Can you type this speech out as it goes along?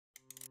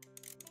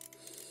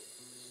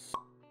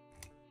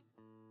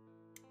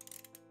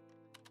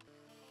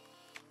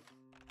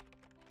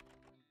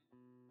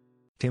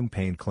Tim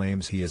Paine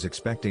claims he is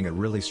expecting a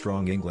really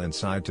strong England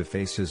side to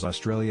face his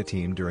Australia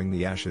team during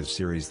the Ashes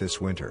series this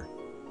winter.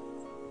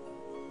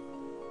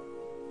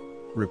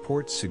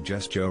 Reports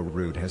suggest Joe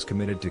Root has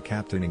committed to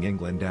captaining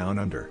England down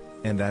under,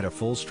 and that a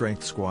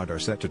full-strength squad are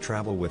set to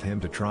travel with him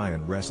to try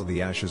and wrestle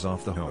the Ashes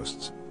off the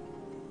hosts.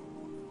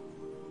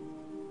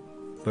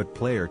 But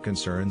player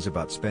concerns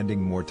about spending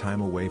more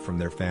time away from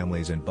their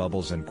families in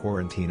bubbles and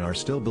quarantine are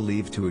still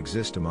believed to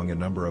exist among a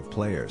number of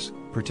players,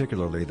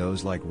 particularly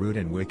those like Root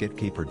and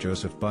wicket-keeper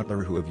Joseph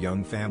Buttler who have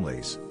young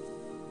families.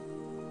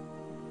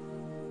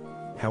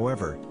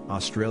 However,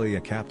 Australia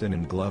captain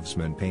and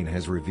glovesman Paine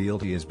has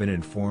revealed he has been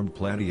informed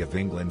plenty of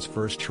England's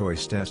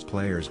first-choice Test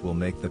players will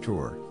make the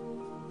tour.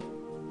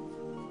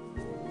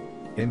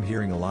 "I'm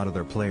hearing a lot of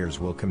their players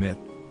will commit,"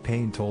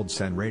 Paine told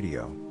Sun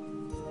Radio.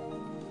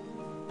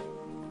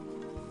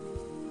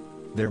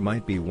 "There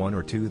might be one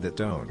or two that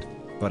don't,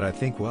 but I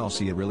think we'll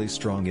see a really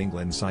strong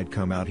England side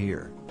come out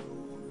here."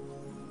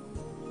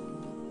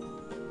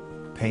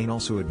 Paine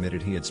also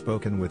admitted he had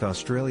spoken with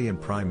Australian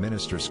Prime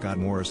Minister Scott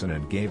Morrison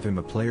and gave him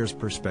a player's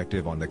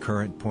perspective on the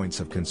current points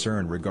of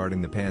concern regarding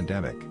the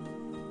pandemic.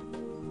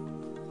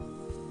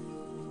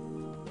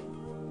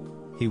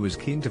 He was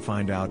keen to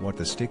find out what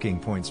the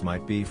sticking points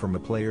might be from a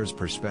player's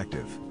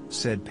perspective,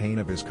 said Paine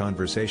of his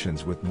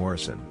conversations with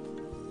Morrison.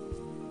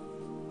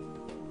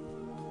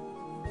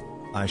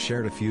 "I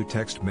shared a few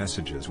text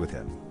messages with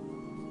him.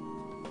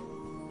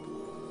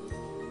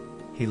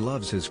 He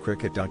loves his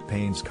cricket."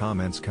 Paine's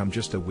comments come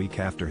just a week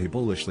after he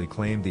bullishly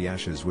claimed the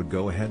Ashes would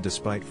go ahead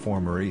despite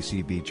former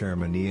ECB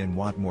chairman Ian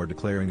Watmore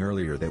declaring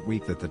earlier that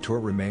week that the tour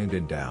remained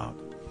in doubt.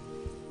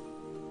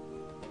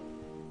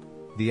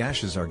 "The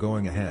Ashes are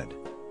going ahead.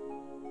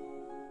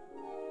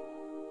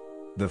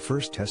 The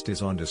first test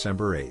is on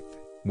December 8th,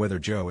 whether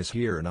Joe is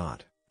here or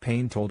not,"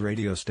 Paine told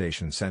radio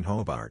station St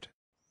Hobart.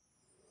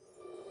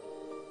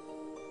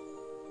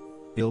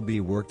 "It'll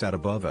be worked out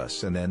above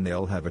us and then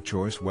they'll have a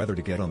choice whether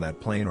to get on that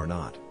plane or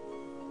not.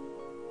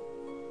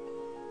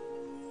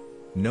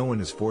 No one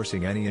is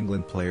forcing any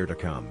England player to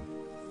come.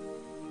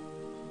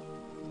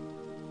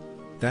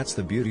 That's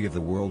the beauty of the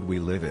world we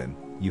live in,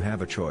 you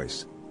have a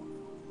choice.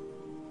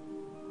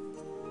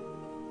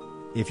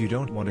 If you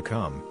don't want to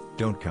come,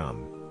 don't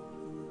come."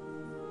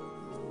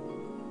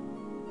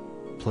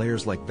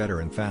 Players like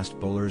veteran fast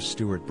bowlers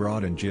Stuart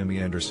Broad and Jimmy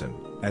Anderson,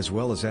 as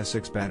well as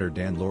Essex batter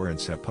Dan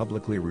Lawrence have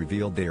publicly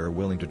revealed they are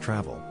willing to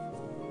travel.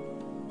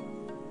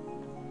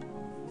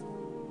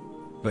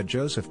 But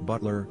Joseph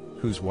Buttler,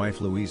 whose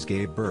wife Louise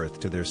gave birth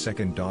to their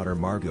second daughter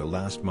Margot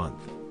last month,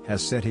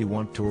 has said he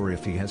won't tour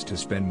if he has to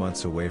spend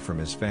months away from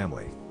his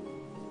family.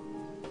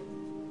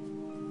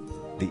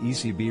 The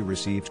ECB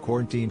received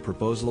quarantine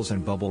proposals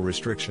and bubble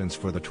restrictions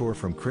for the tour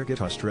from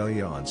Cricket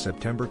Australia on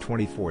September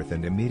 24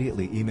 and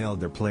immediately emailed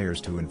their players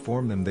to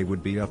inform them they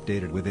would be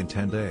updated within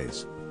 10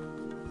 days.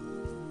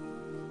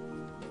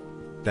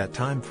 That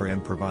time frame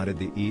provided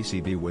the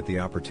ECB with the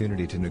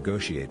opportunity to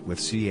negotiate with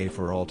CA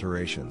for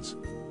alterations.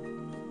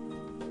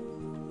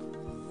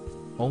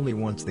 Only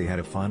once they had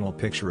a final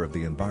picture of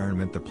the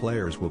environment the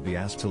players will be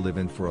asked to live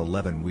in for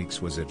 11 weeks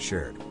was it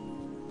shared.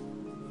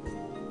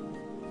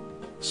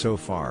 So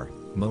far,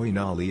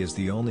 Moeen Ali is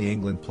the only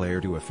England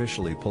player to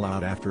officially pull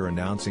out after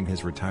announcing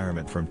his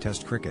retirement from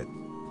Test cricket.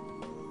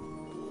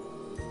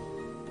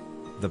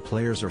 The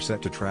players are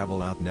set to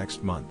travel out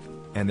next month,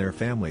 and their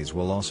families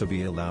will also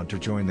be allowed to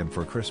join them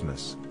for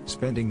Christmas,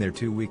 spending their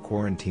 2-week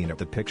quarantine at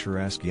the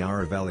picturesque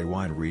Yarra Valley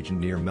wine region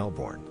near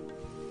Melbourne.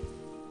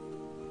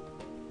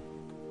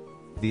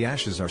 The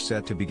Ashes are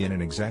set to begin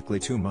in exactly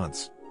 2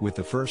 months, with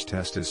the first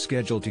test is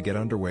scheduled to get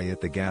underway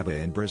at the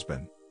Gabba in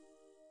Brisbane.